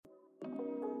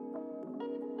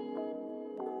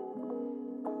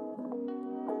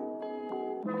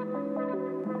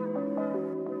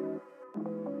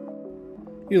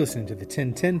You're listening to the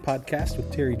 1010 podcast with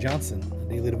Terry Johnson, a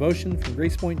daily devotion from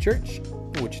Grace Point Church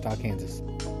in Wichita, Kansas.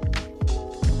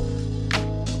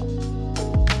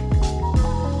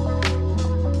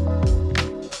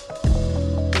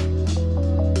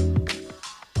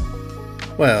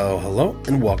 Well, hello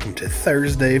and welcome to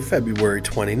Thursday, February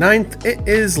 29th. It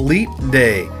is Leap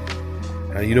Day.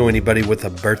 Now, you know anybody with a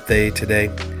birthday today?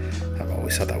 I've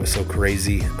always thought that was so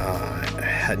crazy. I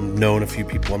hadn't known a few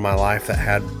people in my life that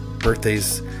had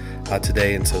birthdays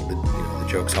today, and so the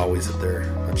joke's always that they're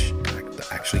much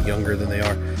actually younger than they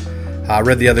are. I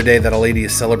read the other day that a lady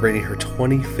is celebrating her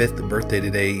 25th birthday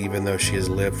today, even though she has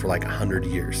lived for like 100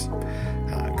 years.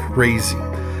 Crazy.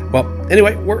 Well,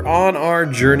 anyway, we're on our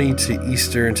journey to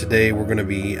Easter, and today we're going to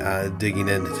be digging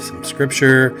into some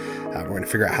scripture. We're going to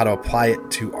figure out how to apply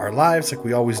it to our lives like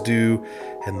we always do,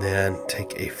 and then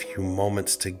take a few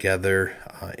moments together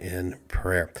in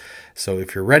prayer. So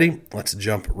if you're ready, let's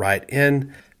jump right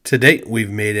in. To date, we've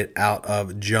made it out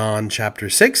of John chapter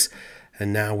 6,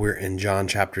 and now we're in John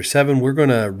chapter 7. We're going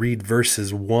to read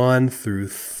verses 1 through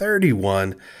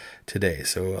 31 today.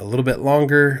 So a little bit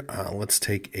longer. Let's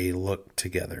take a look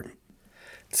together.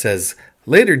 It says,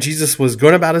 "Later Jesus was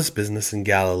going about his business in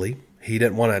Galilee. He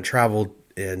didn't want to travel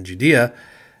in Judea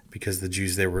because the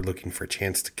Jews there were looking for a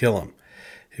chance to kill him.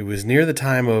 It was near the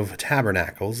time of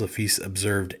Tabernacles, a feast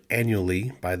observed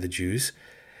annually by the Jews.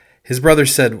 His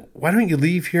brothers said, 'Why don't you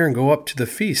leave here and go up to the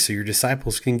feast so your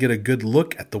disciples can get a good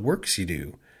look at the works you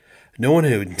do? No one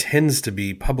who intends to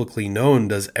be publicly known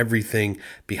does everything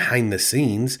behind the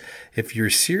scenes. If you're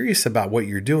serious about what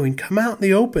you're doing, come out in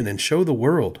the open and show the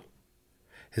world.'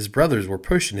 His brothers were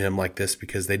pushing him like this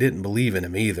because they didn't believe in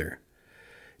him either.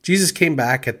 Jesus came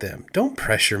back at them. 'Don't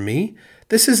pressure me.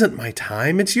 This isn't my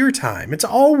time. It's your time. It's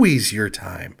always your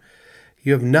time.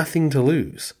 You have nothing to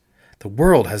lose. The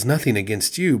world has nothing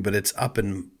against you, but it's up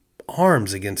in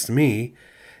arms against me.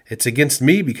 It's against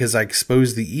me because I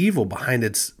exposed the evil behind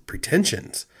its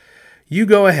pretensions. You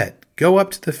go ahead. Go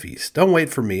up to the feast. Don't wait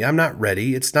for me. I'm not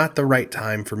ready. It's not the right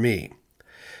time for me.'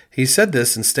 He said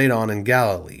this and stayed on in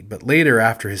Galilee, but later,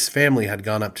 after his family had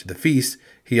gone up to the feast,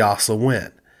 he also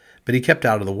went. But he kept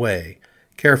out of the way,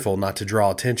 careful not to draw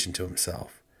attention to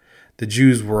himself. The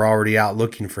Jews were already out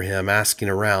looking for him, asking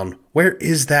around, 'Where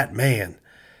is that man?'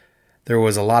 There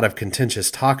was a lot of contentious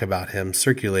talk about him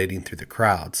circulating through the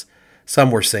crowds.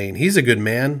 Some were saying, 'He's a good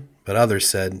man,' but others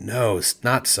said, 'No, it's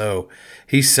not so.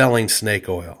 He's selling snake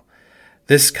oil.'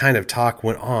 This kind of talk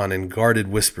went on in guarded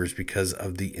whispers because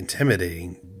of the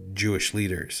intimidating Jewish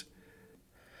leaders.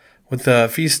 With the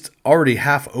feast already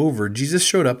half over, Jesus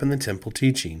showed up in the temple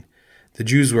teaching. The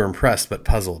Jews were impressed but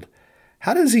puzzled.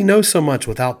 How does he know so much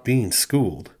without being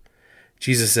schooled?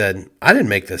 Jesus said, 'I didn't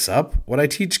make this up. What I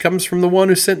teach comes from the one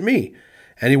who sent me.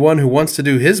 Anyone who wants to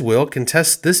do his will can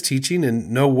test this teaching and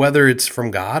know whether it's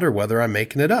from God or whether I'm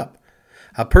making it up.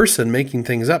 A person making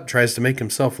things up tries to make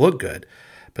himself look good,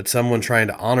 but someone trying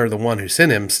to honor the one who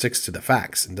sent him sticks to the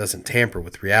facts and doesn't tamper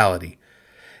with reality.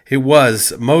 It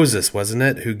was Moses, wasn't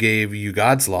it, who gave you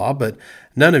God's law, but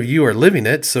none of you are living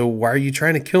it, so why are you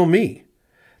trying to kill me?'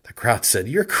 The crowd said,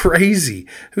 'You're crazy.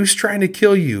 Who's trying to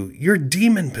kill you? You're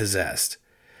demon-possessed.'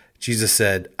 Jesus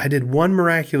said, 'I did one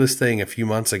miraculous thing a few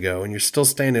months ago, and you're still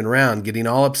standing around getting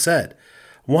all upset,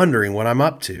 wondering what I'm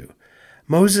up to.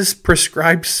 Moses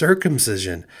prescribed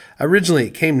circumcision. Originally,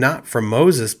 it came not from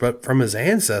Moses, but from his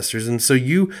ancestors, and so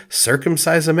you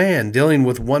circumcise a man dealing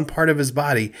with one part of his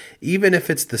body, even if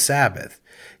it's the Sabbath.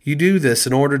 You do this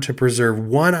in order to preserve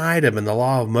one item in the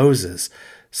law of Moses.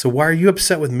 So why are you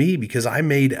upset with me because I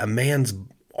made a man's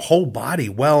whole body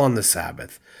well on the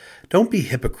Sabbath? Don't be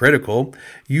hypocritical.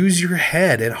 Use your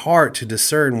head and heart to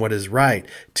discern what is right,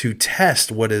 to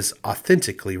test what is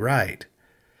authentically right.'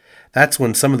 That's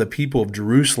when some of the people of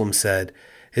Jerusalem said,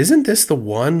 'Isn't this the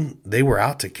one they were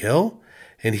out to kill?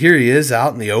 And here he is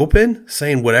out in the open,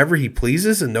 saying whatever he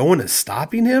pleases and no one is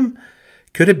stopping him?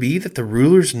 Could it be that the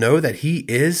rulers know that he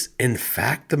is, in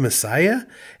fact, the Messiah?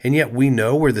 And yet we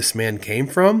know where this man came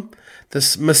from?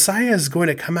 The Messiah is going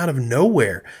to come out of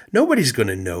nowhere. Nobody's going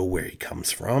to know where he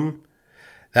comes from.'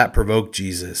 That provoked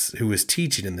Jesus, who was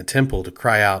teaching in the temple, to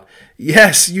cry out,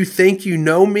 'Yes, you think you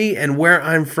know me and where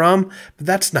I'm from, but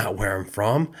that's not where I'm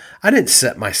from. I didn't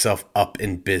set myself up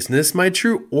in business. My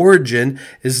true origin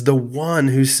is the one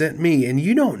who sent me, and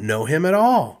you don't know him at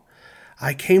all.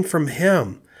 I came from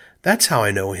him. That's how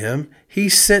I know him. He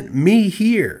sent me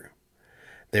here.'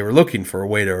 They were looking for a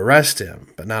way to arrest him,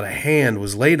 but not a hand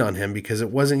was laid on him because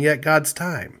it wasn't yet God's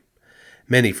time.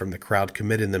 Many from the crowd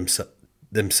committed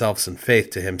themselves in faith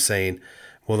to him, saying,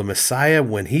 'Will the Messiah,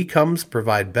 when he comes,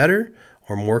 provide better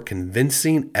or more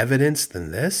convincing evidence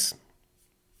than this?'"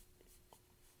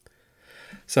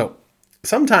 So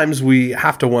sometimes we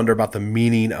have to wonder about the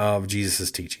meaning of Jesus'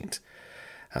 teachings.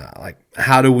 Like,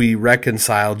 how do we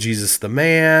reconcile Jesus the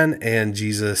man and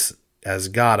Jesus as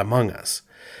God among us?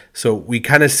 So we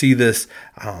kind of see this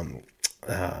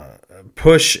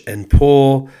push and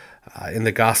pull in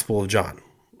the Gospel of John.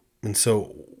 And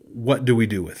so what do we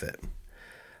do with it?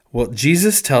 Well,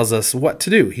 Jesus tells us what to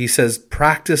do. He says,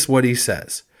 practice what he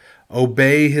says.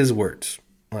 Obey his words.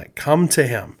 Like, come to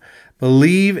him.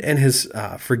 Believe in his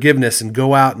forgiveness and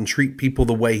go out and treat people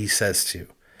the way he says to.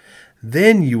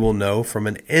 Then you will know from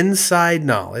an inside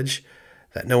knowledge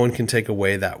that no one can take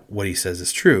away that what he says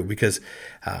is true, because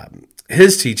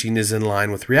his teaching is in line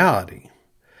with reality.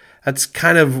 That's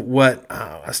kind of what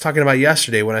I was talking about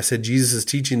yesterday when I said Jesus'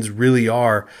 teachings really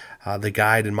are the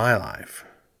guide in my life.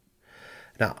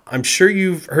 Now, I'm sure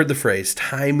you've heard the phrase,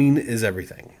 timing is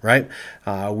everything, right?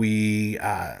 We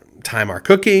time our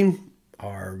cooking,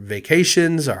 our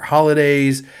vacations, our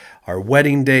holidays, our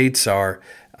wedding dates, our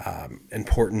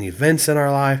important events in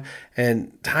our life,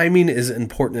 and timing is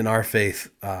important in our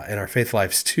faith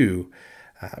lives too.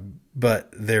 But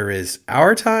there is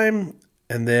our time,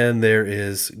 and then there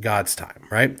is God's time,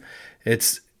 right?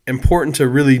 It's important to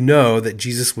really know that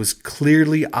Jesus was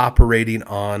clearly operating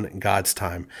on God's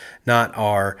time, not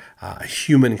our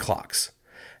human clocks.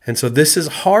 And so this is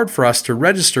hard for us to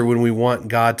register when we want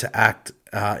God to act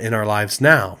in our lives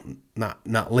now,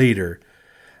 not later.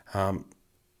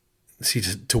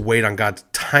 To wait on God's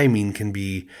timing can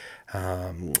be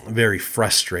very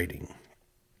frustrating.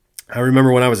 I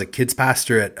remember when I was a kids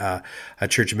pastor at a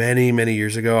church many, many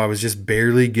years ago, I was just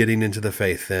barely getting into the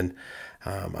faith. And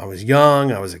I was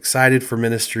young, I was excited for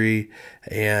ministry,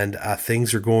 and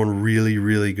things are going really,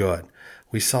 really good.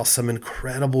 We saw some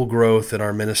incredible growth in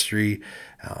our ministry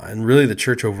and really the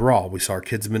church overall. We saw our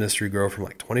kids ministry grow from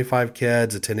like 25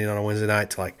 kids attending on a Wednesday night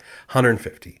to like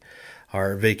 150.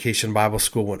 Our vacation Bible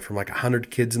school went from like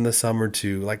 100 kids in the summer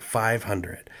to like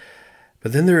 500.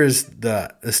 But then there is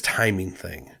this timing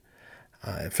thing.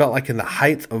 It felt like in the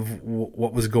height of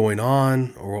what was going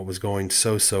on, or what was going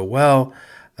so well,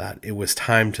 that it was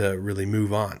time to really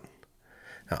move on.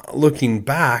 Now, looking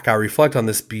back, I reflect on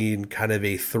this being kind of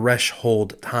a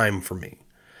threshold time for me.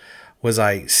 Was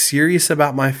I serious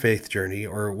about my faith journey,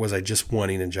 or was I just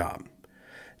wanting a job?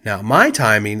 Now, my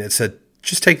timing, it said,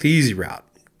 just take the easy route.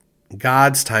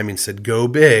 God's timing said, go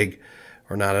big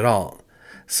or not at all.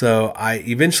 So I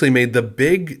eventually made the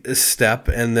big step,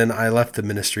 and then I left the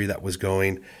ministry that was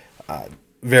going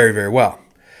very, very well.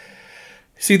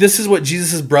 See, this is what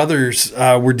Jesus' brothers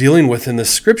were dealing with in the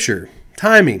scripture,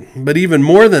 timing. But even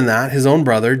more than that, his own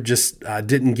brother just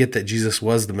didn't get that Jesus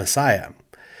was the Messiah.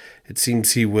 It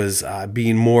seems he was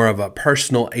being more of a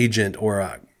personal agent or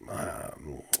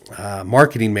a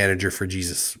marketing manager for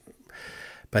Jesus.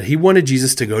 But he wanted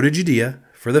Jesus to go to Judea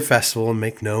for the festival and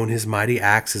make known his mighty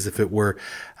acts as if it were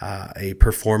a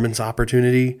performance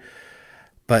opportunity.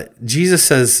 But Jesus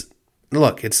says,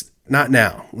 look, it's not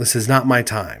now. This is not my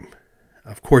time.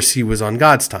 Of course, he was on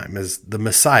God's time as the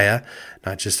Messiah,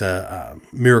 not just a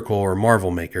miracle or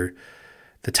marvel maker.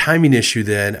 The timing issue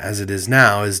then, as it is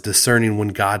now, is discerning when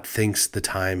God thinks the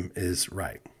time is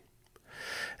right.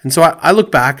 And so I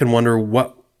look back and wonder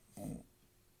what,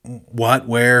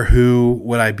 where, who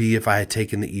would I be if I had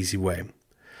taken the easy way?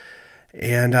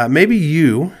 And maybe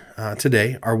you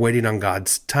today are waiting on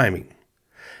God's timing.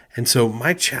 And so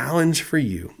my challenge for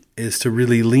you is to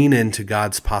really lean into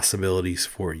God's possibilities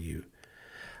for you.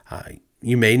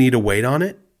 You may need to wait on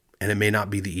it, and it may not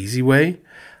be the easy way,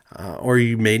 or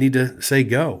you may need to say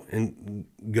go, and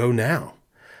go now.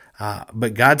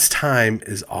 But God's time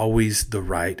is always the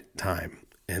right time,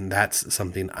 and that's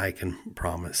something I can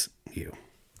promise you.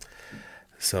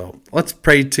 So let's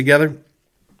pray together.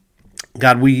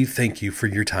 God, we thank you for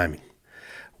your timing.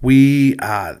 We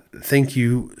thank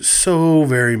you so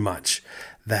very much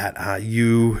that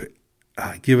you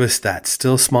give us that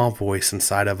still small voice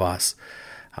inside of us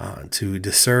to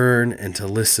discern and to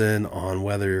listen on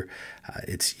whether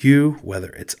it's you, whether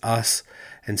it's us.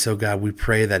 And so, God, we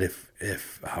pray that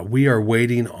if we are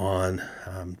waiting on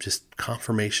just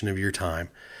confirmation of your time,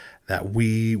 that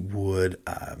we would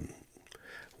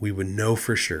know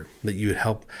for sure, that you would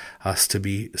help us to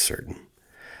be certain.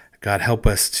 God, help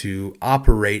us to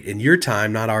operate in your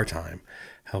time, not our time.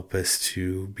 Help us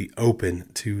to be open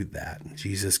to that.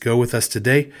 Jesus, go with us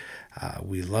today.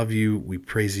 We love you. We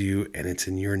praise you. And it's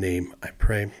in your name I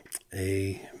pray.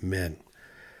 Amen.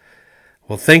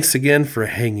 Well, thanks again for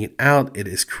hanging out. It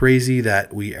is crazy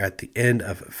that we are at the end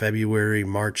of February.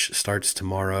 March starts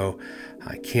tomorrow.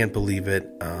 I can't believe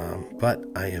it, but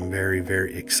I am very,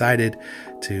 very excited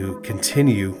to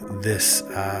continue this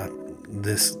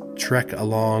this trek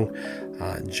along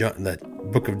the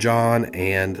book of John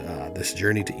and this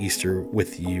journey to Easter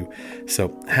with you.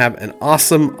 So have an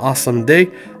awesome day.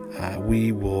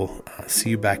 We will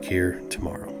see you back here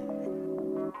tomorrow.